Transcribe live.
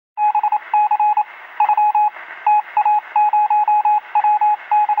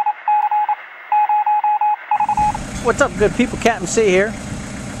What's up, good people? Captain C here,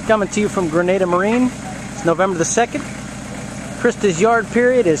 coming to you from Grenada Marine. It's November the 2nd. Christa's yard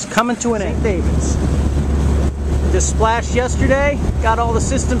period is coming to an end. St. David's. Just splashed yesterday, got all the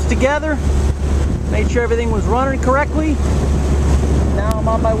systems together, made sure everything was running correctly. Now I'm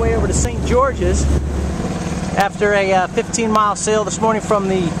on my way over to St. George's after a 15-mile sail this morning from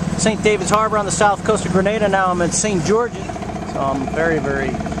the St. David's Harbor on the south coast of Grenada. Now I'm at St. George's, so I'm very, very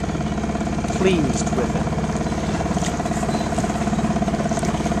pleased with it.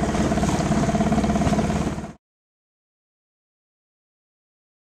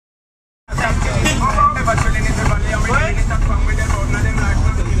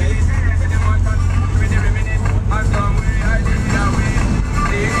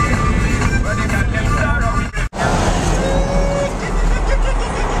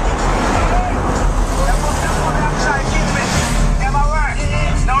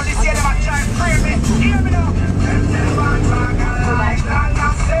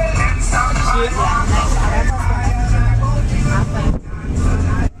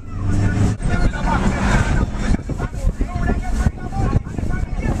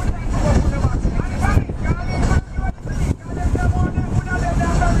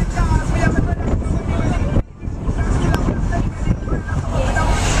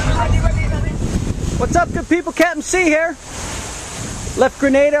 What's up, good people? Captain C here. Left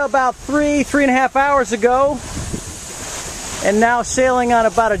Grenada about 3.5 hours ago, and now sailing on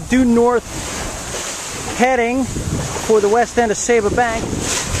about a due north heading for the west end of Saba Bank.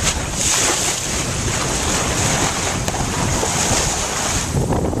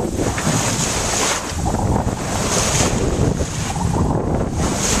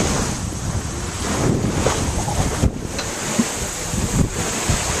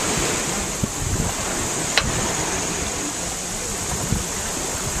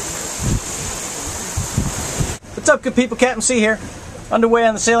 What's up, good people? Captain C here. Underway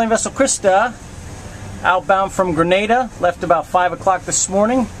on the sailing vessel Christa, outbound from Grenada. Left about 5 o'clock this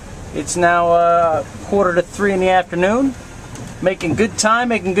morning. It's now 2:45 in the afternoon. Making good time,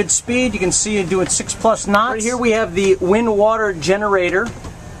 making good speed. You can see it doing 6+ knots. Right here we have the wind water generator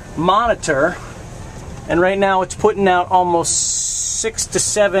monitor, and right now it's putting out almost 6 to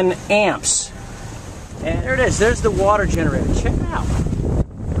 7 amps. And there it is. There's the water generator. Check it out.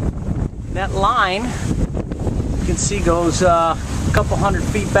 That line, you can see, goes a couple hundred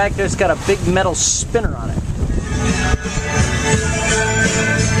feet back there. It's got a big metal spinner on it.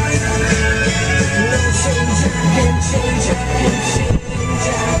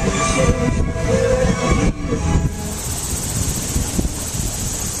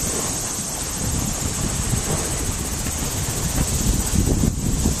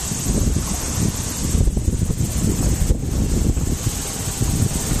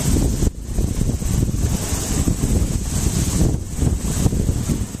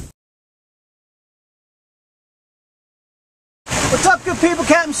 What's up, good people?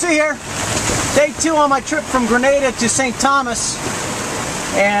 Captain C here. Day 2 on my trip from Grenada to St. Thomas,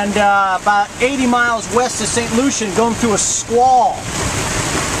 and about 80 miles west of St. Lucian, going through a squall.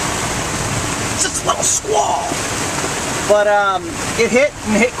 Just a little squall. But it hit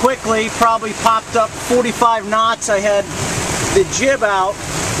and hit quickly, probably popped up 45 knots. I had the jib out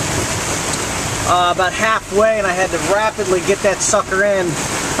about halfway, and I had to rapidly get that sucker in.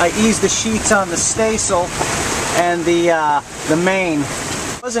 I eased the sheets on the staysail and the main.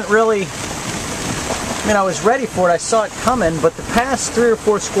 Wasn't really, I mean, I was ready for it, I saw it coming, but the past 3 or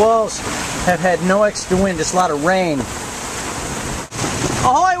 4 squalls have had no extra wind, just a lot of rain.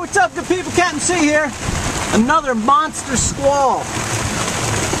 Ahoy, what's up, good people? Captain C here. Another monster squall.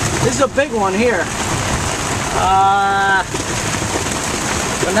 This is a big one here.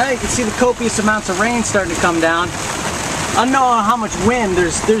 But now you can see the copious amounts of rain starting to come down. I don't know how much wind,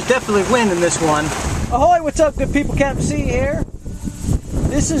 there's definitely wind in this one. Ahoy, what's up, good people? Captain C here.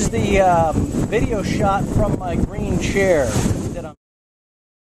 This is the video shot from my green chair.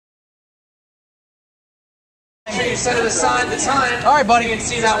 Make sure you set it aside the time. All right, buddy. You can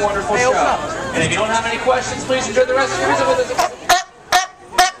see that wonderful show. And if you don't have any questions, please enjoy the rest of your visit with us.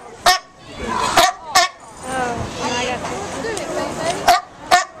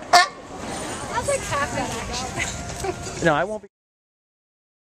 No, I won't be.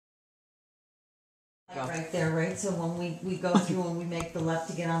 Right there, right? So when we go through and we make the left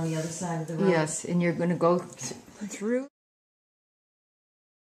to get on the other side of the road. Yes, and you're going to go through.